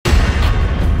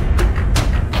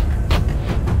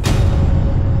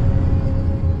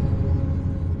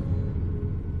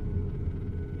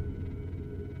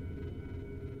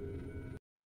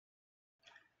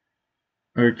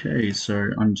Okay, so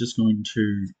I'm just going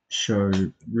to show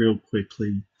real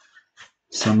quickly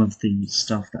some of the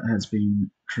stuff that has been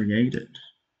created.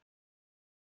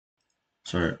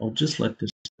 So I'll just let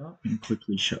this up and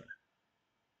quickly show.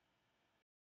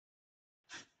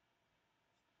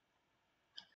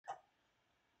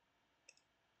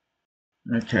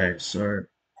 Okay, so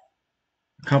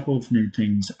a couple of new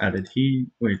things added here,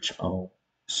 which I'll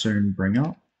soon bring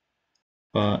up.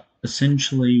 But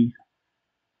essentially,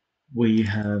 we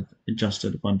have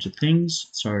adjusted a bunch of things.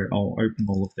 So I'll open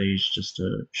all of these just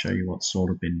to show you what's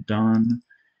sort of been done.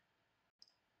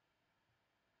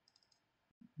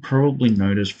 Probably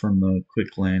noticed from the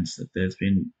quick glance that there's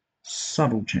been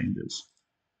subtle changes,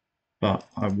 but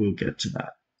I will get to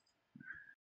that.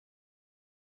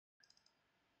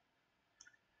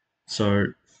 So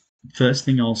first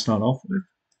thing I'll start off with,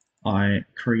 I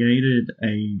created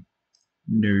a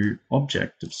new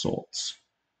object of sorts,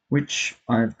 which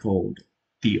I've called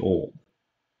the orb.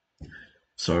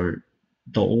 So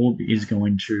the orb is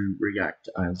going to react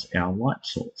as our light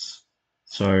source.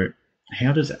 So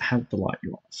how does it have the light,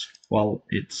 you ask? Well,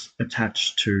 it's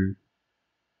attached to,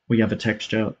 we have a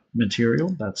texture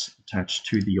material that's attached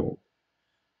to the orb.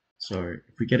 So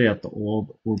if we get out the orb,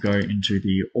 we'll go into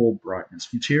the orb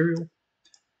brightness material.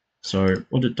 So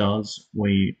what it does,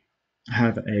 we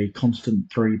have a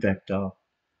constant 3 vector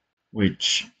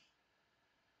which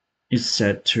is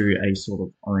set to a sort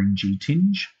of orangey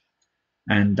tinge,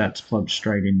 and that's plugged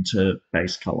straight into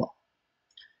base color.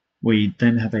 We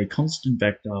then have a constant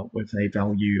vector with a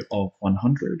value of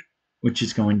 100, which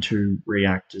is going to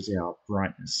react as our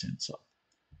brightness sensor.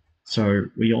 So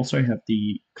we also have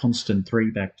the constant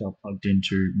 3 vector plugged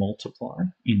into multiply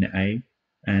in A,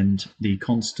 and the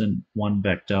constant 1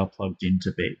 vector plugged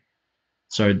into B.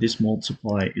 So this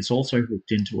multiply is also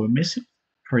hooked into emissive,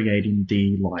 creating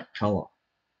the light color.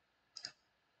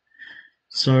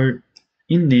 So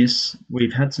in this,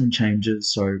 we've had some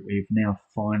changes. So we've now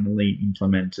finally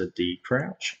implemented the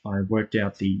crouch. I worked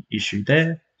out the issue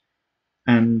there.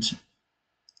 And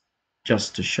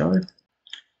just to show,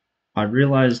 I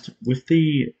realized with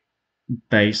the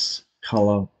base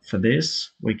color for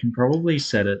this, we can probably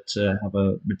set it to have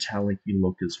a metallic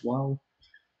look as well.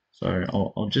 So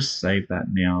I'll just save that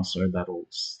now, so that'll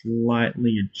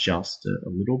slightly adjust it a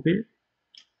little bit.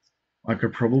 I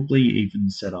could probably even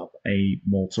set up a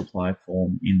multiply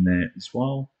form in there as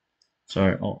well.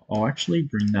 So I'll actually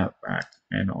bring that back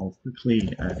and I'll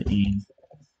quickly add in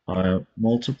a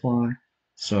multiply.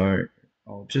 So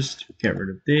I'll just get rid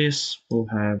of this. We'll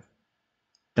have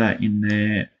that in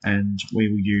there, and we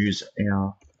will use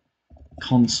our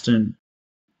constant,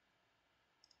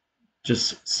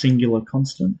 just singular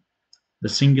constant. The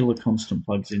singular constant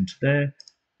plugs into there.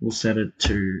 We'll set it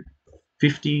to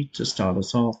 50 to start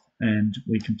us off, and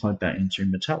we can plug that into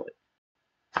metallic.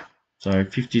 So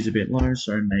 50 is a bit low,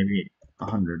 so maybe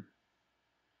 100.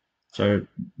 So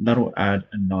that'll add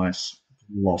a nice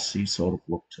glossy sort of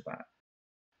look to that.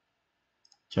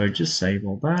 So just save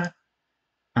all that.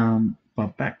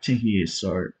 But back to here.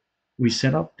 So we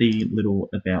set up the little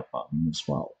about button as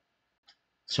well.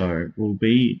 So we'll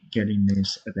be getting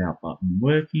this about button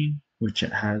working, which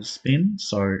it has been.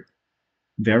 So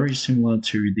very similar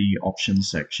to the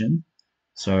options section.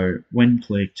 So when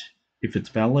clicked, if it's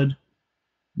valid,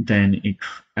 then it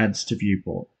adds to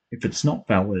viewport. If it's not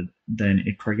valid, then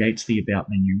it creates the About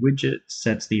Menu widget,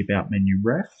 sets the About Menu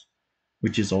ref,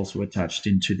 which is also attached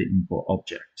into the import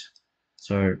object.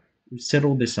 So we set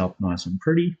all this up nice and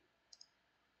pretty.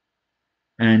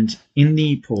 And in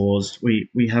the paused,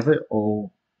 we have it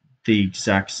all the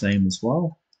exact same as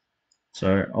well.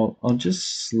 So I'll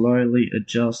just slowly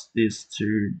adjust this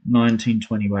to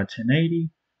 1920 by 1080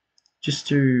 just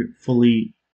to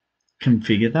fully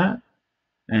configure that.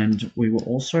 And we will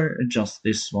also adjust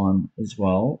this one as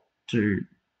well to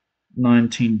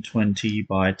 1920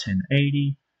 by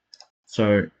 1080.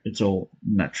 So it's all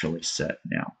naturally set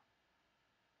now.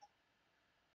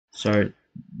 So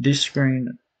this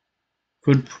screen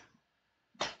could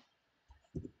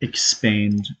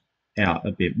expand out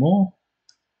a bit more.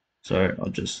 So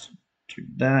I'll just do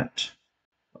that.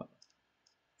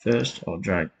 First, I'll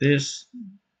drag this,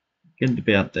 get it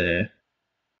about there.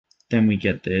 Then we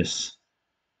get this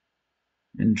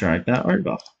and drag that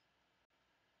over.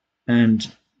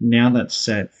 And now that's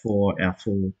set for our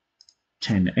full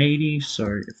 1080.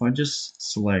 So if I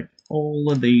just select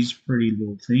all of these pretty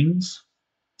little things,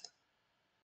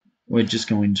 we're just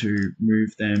going to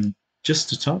move them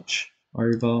just a touch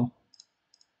over.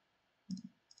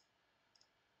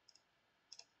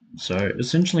 So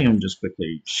essentially I'm just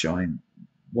quickly showing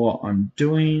what I'm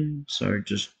doing. So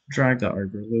just drag that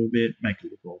over a little bit, make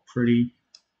it look all pretty.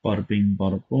 bada bing,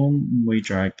 bada boom, we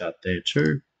drag that there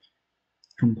too.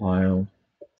 Compile,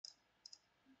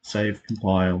 save,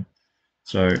 compile.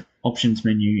 So options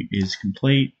menu is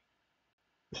complete.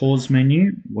 Pause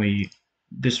menu,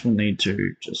 this will need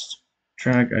to just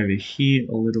drag over here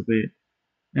a little bit,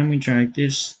 and we drag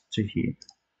this to here.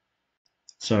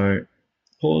 So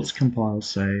pause, compile,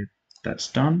 save,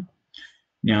 that's done.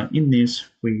 Now in this,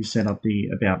 we set up the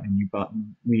About menu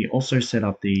button. We also set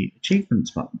up the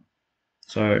Achievements button.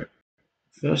 So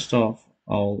first off,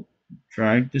 I'll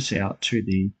drag this out to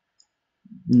the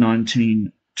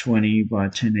 1920 by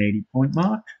 1080 point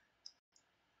mark,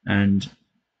 and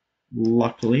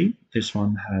luckily this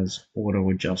one has auto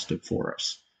adjusted for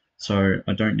us, so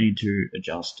I don't need to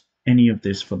adjust any of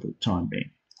this for the time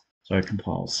being. So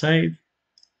compile, save,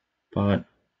 but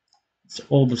it's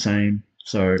all the same.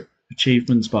 So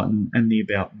achievements button and the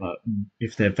About button,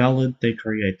 if they're valid, they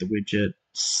create the widget,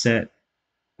 set,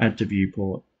 add to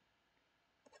viewport,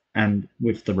 and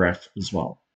with the ref as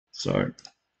well. So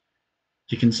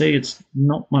you can see it's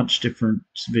not much different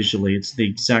visually. It's the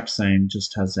exact same,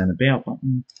 just has an About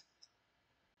button.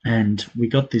 And we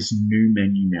got this new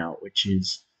menu now, which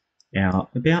is our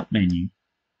About menu.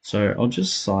 So I'll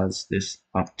just size this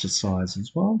up to size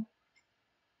as well.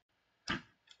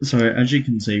 So as you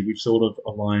can see, we've sort of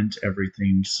aligned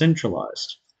everything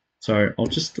centralized. So I'll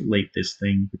just delete this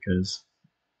thing because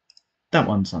that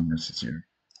one's unnecessary.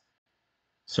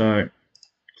 So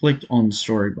clicked on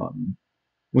story button.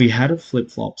 We had a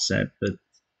flip-flop set, but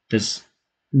there's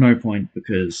no point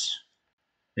because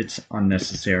it's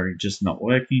unnecessary, just not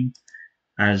working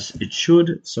as it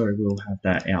should, so we'll have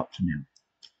that out for now.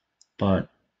 But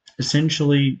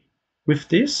essentially, with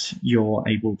this, you're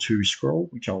able to scroll,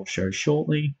 which I'll show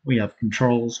shortly. We have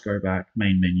controls, go back,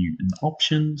 main menu, and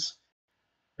options.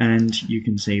 And you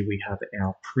can see we have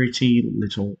our pretty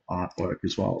little artwork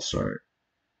as well. So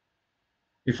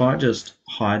if I just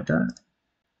hide that,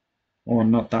 or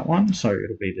not that one, so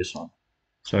it'll be this one.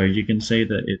 So you can see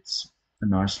that it's a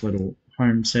nice little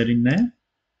home setting there.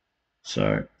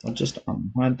 So I'll just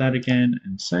unhide that again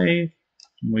and save,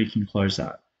 and we can close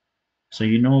that. So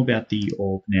you know about the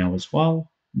orb now as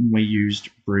well. We used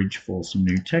Bridge for some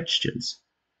new textures.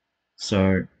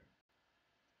 So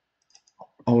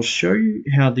I'll show you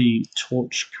how the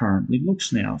torch currently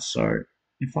looks now. So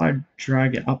if I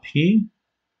drag it up here,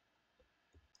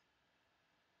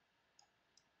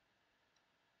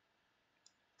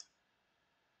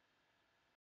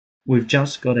 we've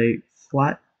just got a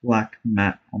flat black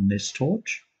mat on this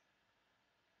torch,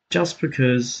 just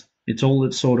because it's all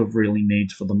it sort of really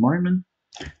needs for the moment,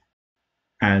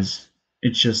 as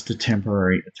it's just a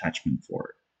temporary attachment for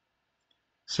it.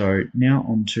 So now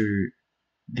onto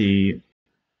the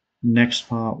next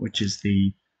part, which is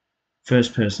the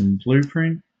first person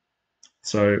blueprint.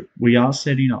 So we are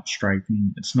setting up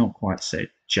strafing. It's not quite set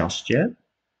just yet.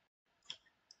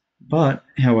 But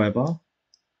however,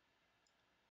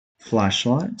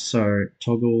 flashlight, so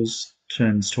toggles,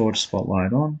 turns torch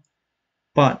spotlight on.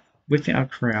 But with our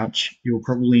crouch, you'll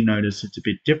probably notice it's a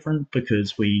bit different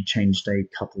because we changed a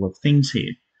couple of things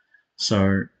here.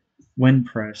 So when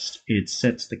pressed, it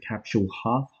sets the capsule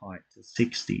half height to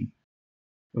 60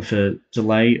 with a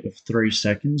delay of 3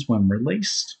 seconds when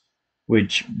released,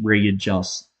 which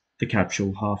readjusts the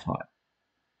capsule half height.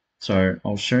 So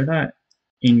I'll show that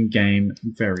in game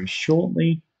very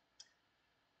shortly,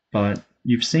 but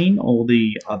you've seen all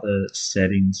the other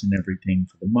settings and everything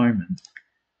for the moment,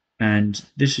 and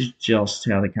this is just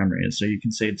how the camera is. So you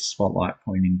can see the spotlight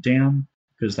pointing down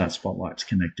because that spotlight's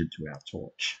connected to our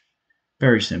torch.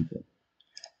 Very simple.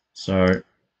 So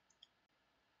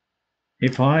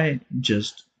if I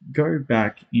just go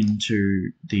back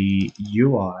into the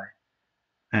UI,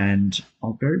 and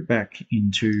I'll go back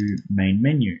into main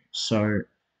menu. So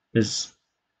there's,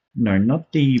 no,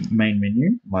 not the main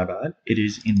menu, my bad. It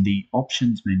is in the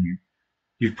options menu.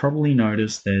 You've probably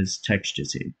noticed there's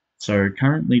textures here. So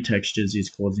currently textures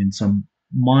is causing some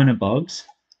minor bugs,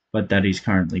 but that is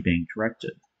currently being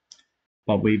corrected.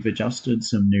 But we've adjusted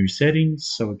some new settings,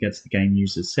 so it gets the game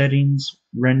user settings,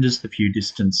 renders the view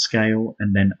distance scale,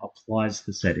 and then applies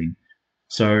the setting.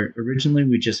 So originally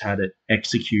we just had it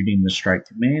executing the straight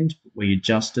command, but we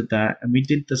adjusted that, and we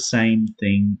did the same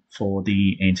thing for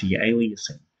the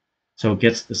anti-aliasing. So it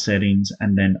gets the settings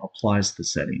and then applies the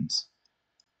settings.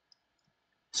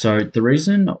 So the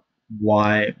reason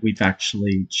why we've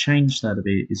actually changed that a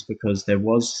bit is because there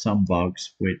was some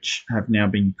bugs which have now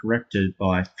been corrected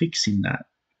by fixing that.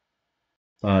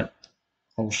 But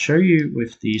I'll show you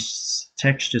with this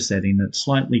texture setting that's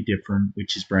slightly different,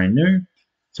 which is brand new.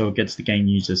 So it gets the game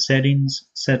user settings,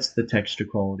 sets the texture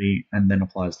quality, and then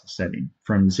applies the setting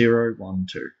from 0, 1,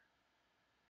 2.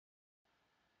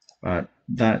 But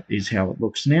that is how it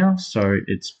looks now, so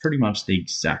it's pretty much the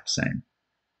exact same,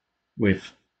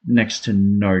 with next to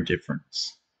no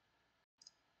difference.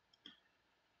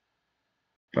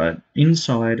 But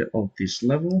inside of this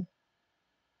level,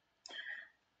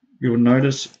 you'll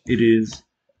notice it is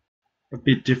a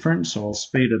bit different, so I'll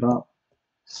speed it up.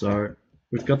 So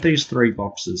we've got these 3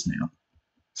 boxes now.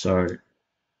 So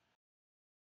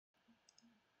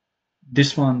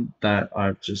this one that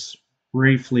I've just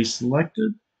briefly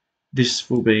selected, this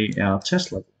will be our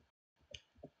test level.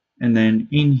 And then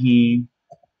in here,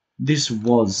 this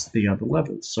was the other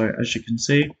level. So as you can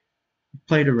see,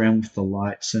 played around with the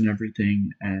lights and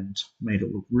everything and made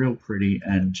it look real pretty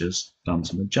and just done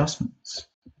some adjustments.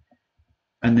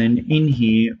 And then in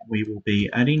here, we will be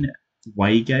adding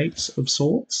waygates of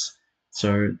sorts.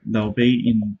 So they'll be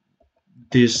in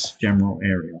this general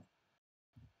area.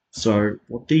 So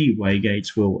what the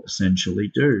waygates will essentially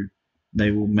do,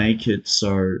 they will make it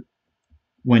so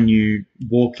when you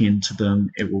walk into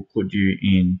them, it will put you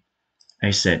in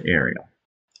a set area.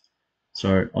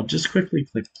 So I'll just quickly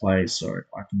click play so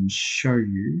I can show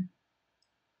you.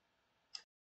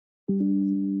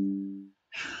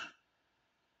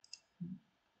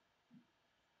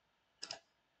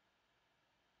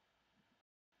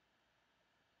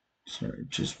 So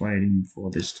just waiting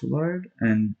for this to load,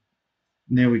 and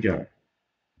there we go.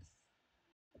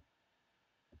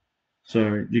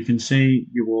 So you can see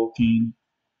you're walking,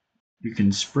 you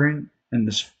can sprint, and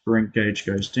the sprint gauge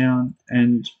goes down,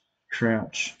 and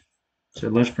crouch. So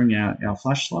let's bring out our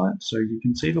flashlight. So you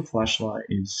can see the flashlight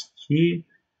is here,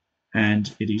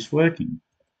 and it is working.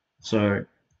 So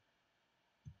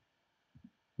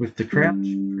with the crouch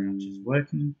is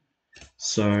working.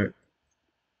 So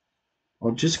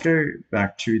I'll just go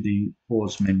back to the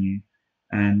pause menu,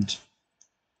 and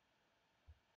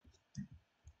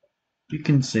you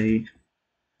can see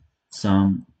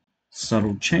some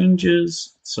subtle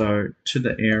changes. So to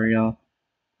the area,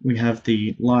 we have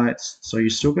the lights. So you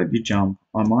still got your jump.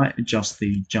 I might adjust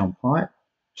the jump height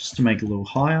just to make it a little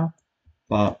higher,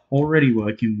 but already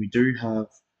working. We do have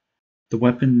the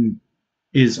weapon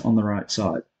is on the right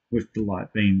side with the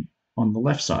light beam on the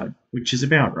left side, which is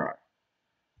about right.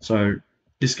 So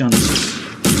this gun,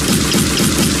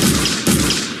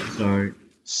 so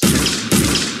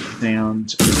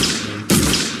sound,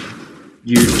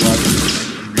 you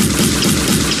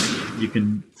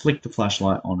can flick the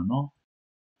flashlight on and off.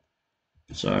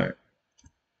 So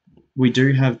we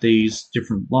do have these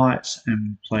different lights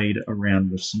and played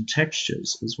around with some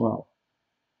textures as well.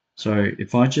 So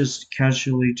if I just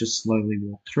casually, just slowly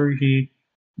walk through here,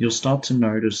 you'll start to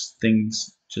notice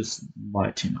things just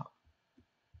lighting up.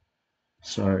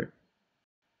 So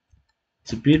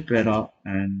it's a bit better,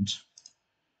 and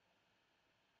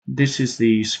this is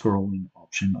the scrolling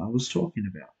option I was talking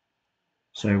about.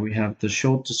 So we have the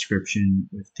short description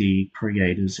with the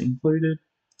creators included.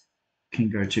 Can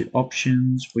go to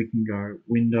options, we can go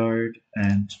windowed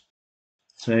and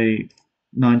say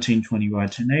 1920 by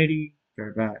 1080,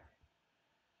 go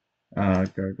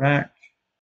back,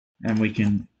 and we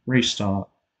can restart.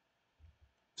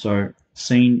 So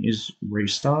scene is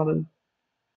restarted,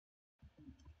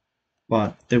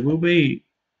 but there will be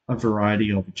a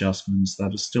variety of adjustments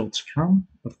that are still to come,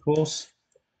 of course,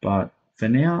 but for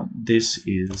now, this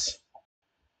is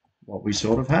what we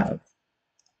sort of have.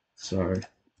 So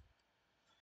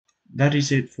that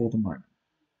is it for the moment.